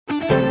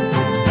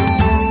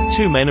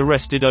Two men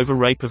arrested over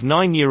rape of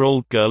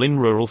 9-year-old girl in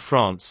rural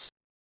France.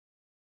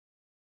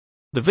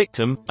 The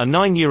victim, a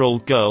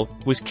 9-year-old girl,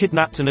 was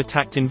kidnapped and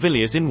attacked in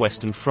Villiers in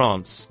western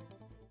France.